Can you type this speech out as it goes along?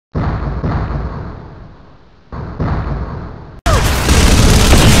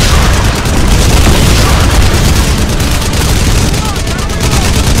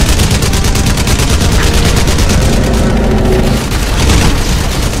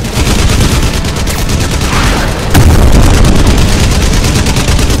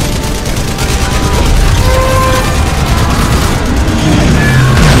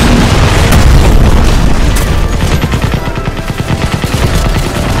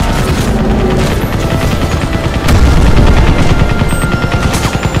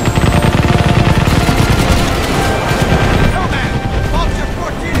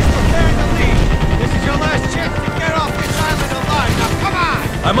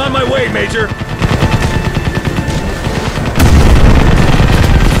on my way, Major.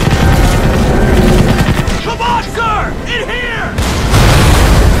 Come on, sir! In here!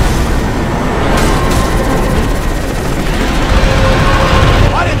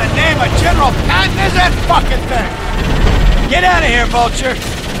 What in the name of General Patton is that fucking thing? Get out of here, Vulture.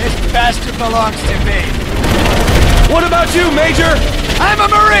 This bastard belongs to me. What about you, Major? I'm a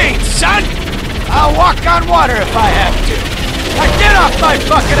Marine, son! I'll walk on water if I have to. Now get off my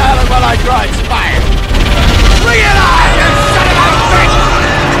fucking island while I draw its fire! Bring it on, you son of a bitch!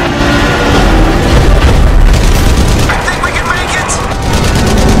 I think we can make it!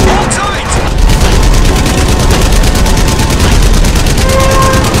 Hold tight!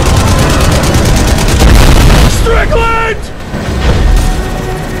 Strickland!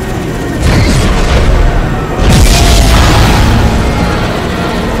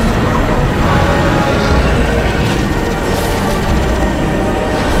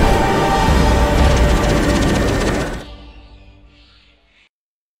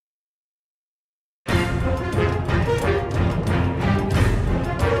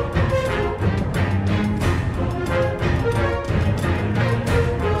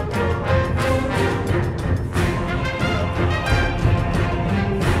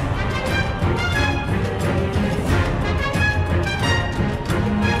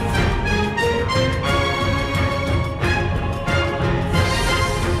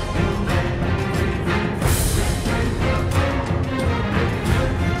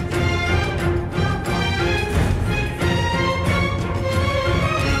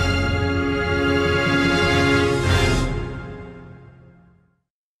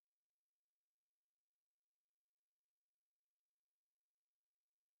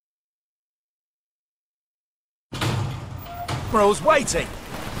 Admiral's waiting.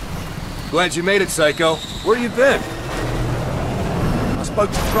 Glad you made it, Psycho. Where you been? I spoke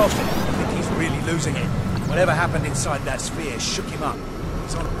to Frost. I think he's really losing it. Whatever happened inside that sphere shook him up.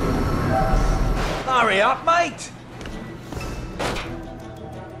 He's on... Hurry up, mate!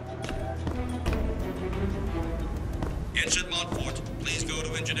 Ensign Montfort, please go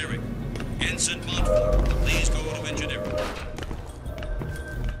to engineering. Ensign Montfort, please go to engineering.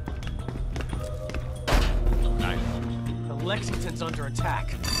 Lexington's under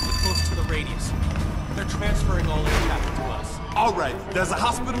attack. We're close to the radius. They're transferring all their traffic to us. All right, there's a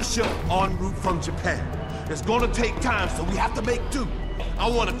hospital ship en route from Japan. It's gonna take time, so we have to make do. I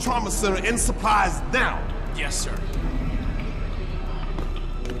want a trauma center and supplies now. Yes, sir.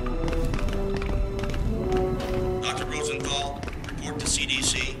 Dr. Rosenthal, report to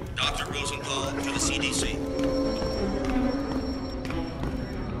CDC. Dr. Rosenthal to the CDC.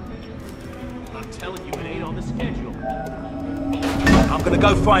 I'm telling you, it ain't on the schedule. I'm gonna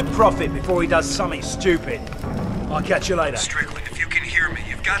go find Prophet before he does something stupid. I'll catch you later. Strickland, if you can hear me,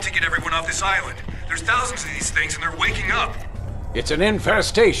 you've got to get everyone off this island. There's thousands of these things and they're waking up. It's an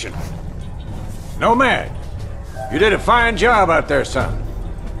infestation. Nomad, you did a fine job out there, son.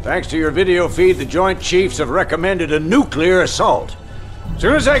 Thanks to your video feed, the Joint Chiefs have recommended a nuclear assault. As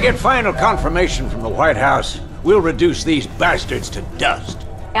soon as I get final confirmation from the White House, we'll reduce these bastards to dust.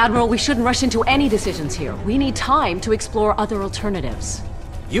 Admiral, we shouldn't rush into any decisions here. We need time to explore other alternatives.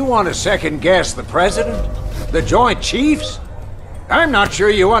 You want to second-guess the President? The Joint Chiefs? I'm not sure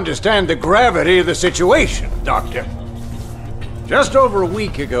you understand the gravity of the situation, Doctor. Just over a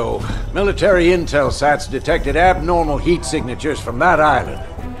week ago, military intel sats detected abnormal heat signatures from that island.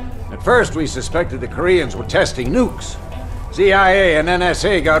 At first, we suspected the Koreans were testing nukes. CIA and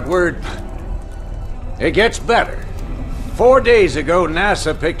NSA got word. It gets better. 4 days ago,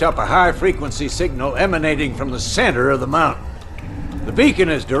 NASA picked up a high-frequency signal emanating from the center of the mountain. The beacon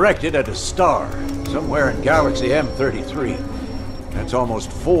is directed at a star, somewhere in Galaxy M33. That's almost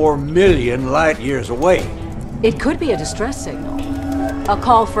 4 million light-years away. It could be a distress signal. A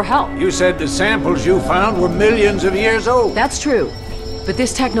call for help. You said the samples you found were millions of years old. That's true. But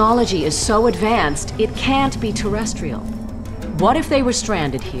this technology is so advanced, it can't be terrestrial. What if they were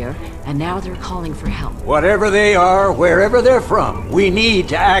stranded here, and now they're calling for help? Whatever they are, wherever they're from, we need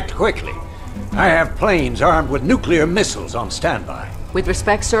to act quickly. I have planes armed with nuclear missiles on standby. With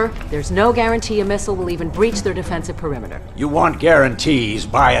respect, sir, there's no guarantee a missile will even breach their defensive perimeter. You want guarantees,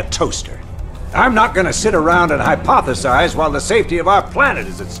 buy a toaster. I'm not gonna sit around and hypothesize while the safety of our planet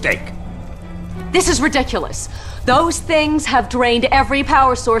is at stake. This is ridiculous. Those things have drained every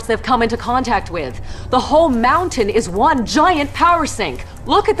power source they've come into contact with. The whole mountain is one giant power sink.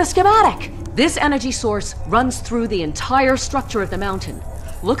 Look at the schematic. This energy source runs through the entire structure of the mountain.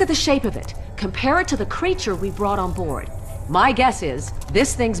 Look at the shape of it. Compare it to the creature we brought on board. My guess is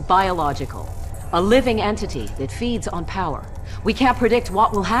this thing's biological. A living entity that feeds on power. We can't predict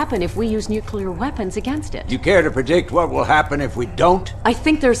what will happen if we use nuclear weapons against it. You care to predict what will happen if we don't? I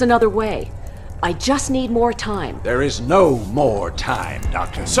think there's another way. I just need more time. There is no more time,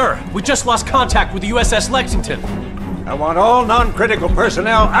 Doctor. Sir, we just lost contact with the USS Lexington. I want all non-critical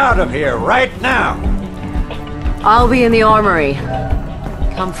personnel out of here right now. I'll be in the armory.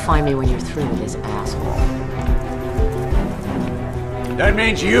 Come find me when you're through with this asshole. That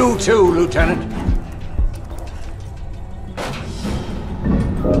means you too, Lieutenant.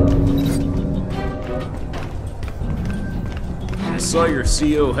 I saw your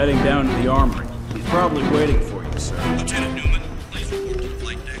CO heading down to the armory. He's probably waiting for you, sir. Lieutenant Newman, please report to the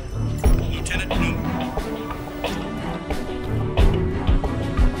flight deck. Lieutenant Newman.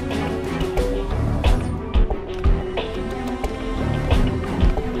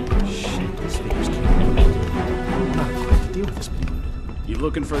 Shit, this figure's keeping me. I'm not equipped to deal with this dude. You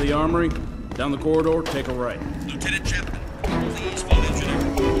looking for the armory? Down the corridor, take a right. Lieutenant Chapman, please phone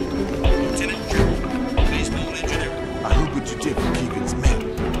engineering. Lieutenant Chapman, please phone engineering. I heard what you did for Keegan's men.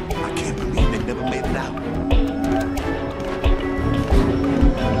 I can't believe they never made it out.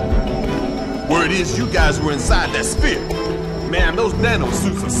 Word is you guys were inside that sphere. Man, those nano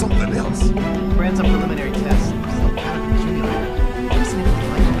suits are something else. Ran some preliminary tests. Some kind of accumulator. Never seen anything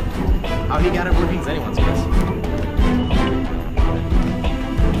like that. How he got it working is anyone's guess.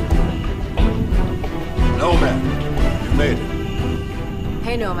 Nomad, you made it.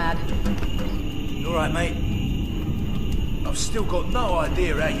 Hey, Nomad. You alright, mate? I've still got no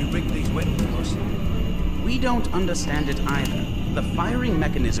idea how you rigged these weapons, boss. We don't understand it either. The firing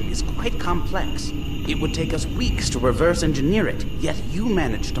mechanism is quite complex. It would take us weeks to reverse engineer it, yet you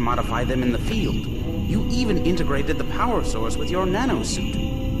managed to modify them in the field. You even integrated the power source with your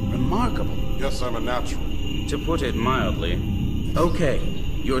nanosuit. Remarkable. Yes, I'm a natural. To put it mildly. Okay,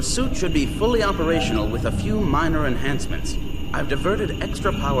 your suit should be fully operational with a few minor enhancements. I've diverted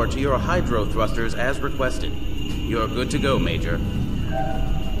extra power to your hydro thrusters as requested. You're good to go, Major.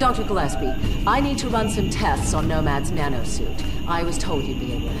 Dr. Gillespie, I need to run some tests on Nomad's nanosuit. I was told you'd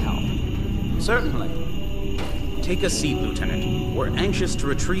be able to help. Certainly. Take a seat, Lieutenant. We're anxious to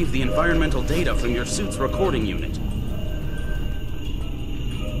retrieve the environmental data from your suit's recording unit.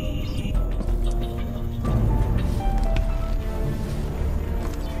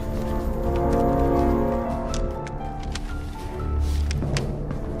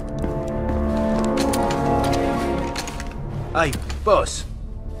 Hey, boss.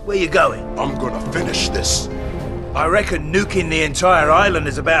 Where you going? I'm gonna finish this. I reckon nuking the entire island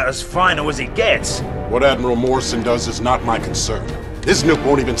is about as final as it gets. What Admiral Morrison does is not my concern. His nuke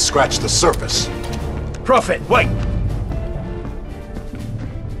won't even scratch the surface. Prophet, wait!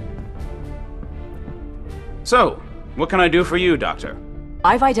 So, what can I do for you, Doctor?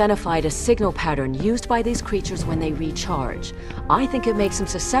 I've identified a signal pattern used by these creatures when they recharge. I think it makes them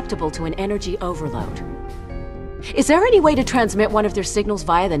susceptible to an energy overload. Is there any way to transmit one of their signals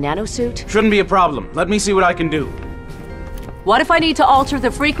via the nanosuit? Shouldn't be a problem. Let me see what I can do. What if I need to alter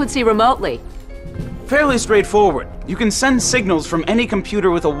the frequency remotely? Fairly straightforward. You can send signals from any computer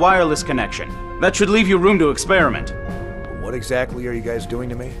with a wireless connection. That should leave you room to experiment. What exactly are you guys doing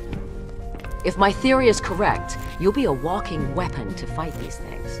to me? If my theory is correct, you'll be a walking weapon to fight these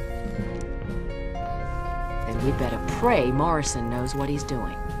things. Then we'd better pray Morrison knows what he's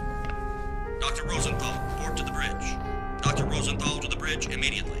doing. Dr. Rosenthal, report to the bridge. Dr. Rosenthal to the bridge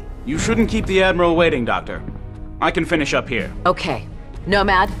immediately. You shouldn't keep the Admiral waiting, Doctor. I can finish up here. Okay.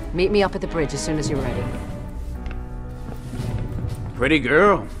 Nomad, meet me up at the bridge as soon as you're ready. Pretty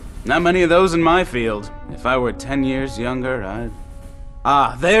girl. Not many of those in my field. If I were 10 years younger, I'd...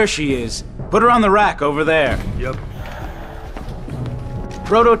 Ah, there she is. Put her on the rack over there. Yep.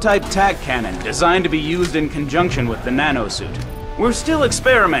 Prototype tac cannon, designed to be used in conjunction with the nanosuit. We're still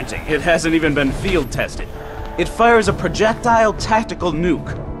experimenting. It hasn't even been field tested. It fires a projectile tactical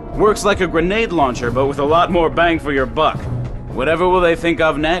nuke. Works like a grenade launcher, but with a lot more bang for your buck. Whatever will they think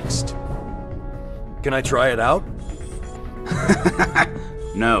of next? Can I try it out?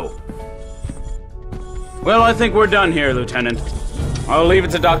 No. Well, I think we're done here, Lieutenant. I'll leave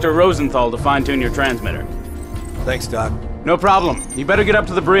it to Dr. Rosenthal to fine-tune your transmitter. Thanks, Doc. No problem. You better get up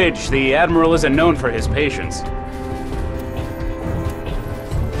to the bridge. The Admiral isn't known for his patience.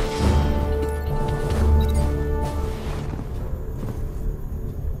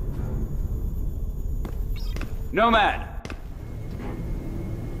 Nomad!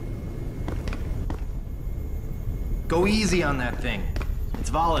 Go easy on that thing. It's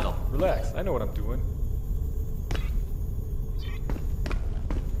volatile. Relax, I know what I'm doing.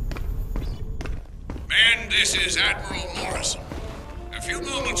 Men, this is Admiral Morrison. A few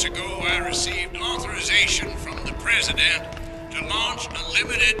moments ago, I received authorization from the President to launch a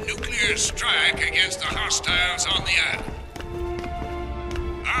limited nuclear strike against the hostiles on the island.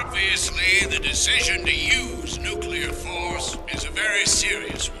 Obviously, the decision to use nuclear force is a very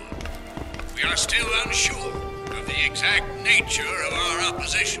serious one. We are still unsure of the exact nature of our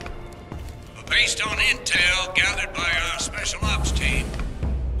opposition. But based on intel gathered by our Special Ops team,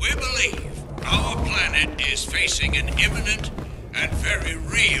 we believe our planet is facing an imminent and very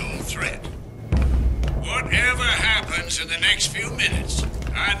real threat. Whatever happens in the next few minutes,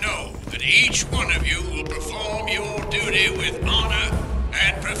 I know that each one of you will perform your duty with honor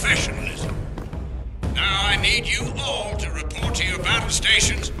and professionalism. Now I need you all to report to your battle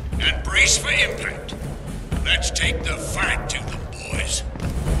stations and brace for impact. Let's take the fight to them, boys.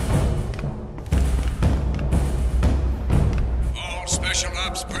 All Special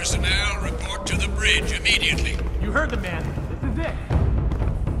Ops personnel report to the bridge immediately. You heard the man. This is it.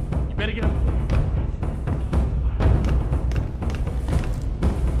 You better get up.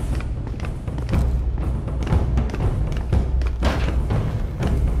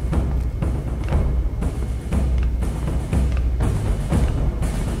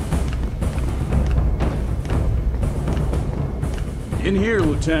 In here,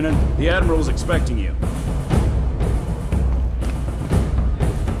 Lieutenant. The Admiral's expecting you.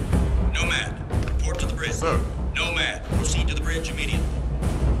 Nomad, report to the bridge. Sir. Nomad, proceed to the bridge immediately.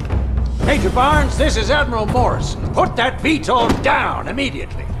 Major Barnes, this is Admiral Morrison. Put that VTOL down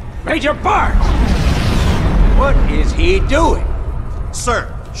immediately. Major Barnes! What is he doing?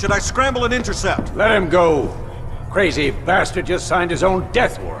 Sir, should I scramble and intercept? Let him go. Crazy bastard just signed his own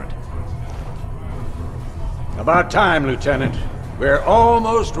death warrant. About time, Lieutenant. We're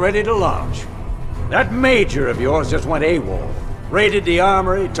almost ready to launch. That Major of yours just went AWOL. Raided the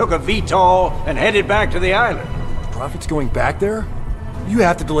armory, took a VTOL, and headed back to the island. Prophet's going back there? You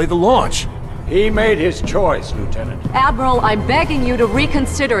have to delay the launch. He made his choice, Lieutenant. Admiral, I'm begging you to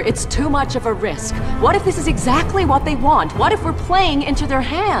reconsider. It's too much of a risk. What if this is exactly what they want? What if we're playing into their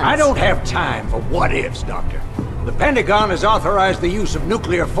hands? I don't have time for what-ifs, Doctor. The Pentagon has authorized the use of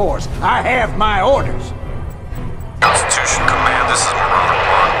nuclear force. I have my orders. Constitution Command, this is Marauder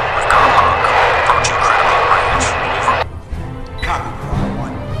 1. We've got a hawk approaching critical range. Copy,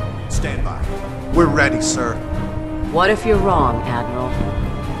 Marauder 1. Stand by. We're ready, sir. What if you're wrong, Admiral?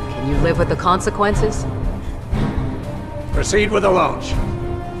 Can you live with the consequences? Proceed with the launch.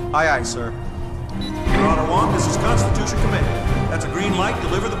 Aye, aye, sir. Marauder 1, this is Constitution Command. That's a green light.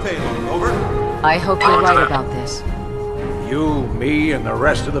 Deliver the payload. Over. I hope you're right about this. You, me, and the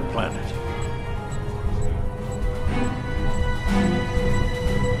rest of the planet.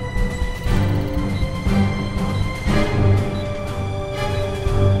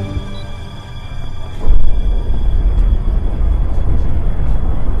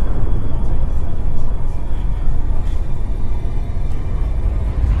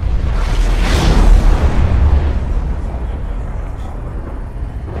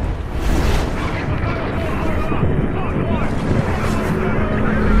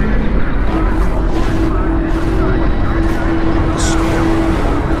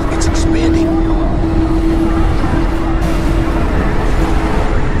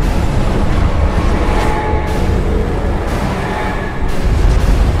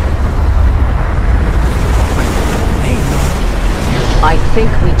 I think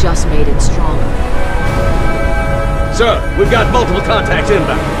we just made it stronger. Sir, we've got multiple contacts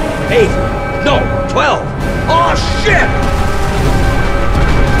inbound. 8. No, 12. Oh, shit!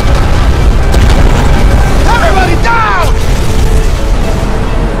 Everybody down!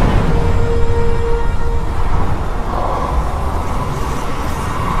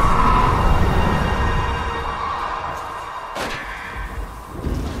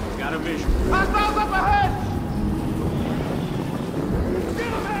 Got a vision. Hostiles up ahead!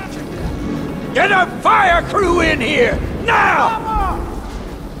 Get a fire crew in here! Now!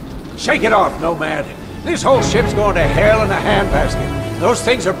 Shake it off, Nomad. This whole ship's going to hell in a handbasket. Those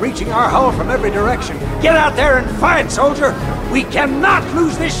things are breaching our hull from every direction. Get out there and fight, soldier! We cannot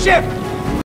lose this ship!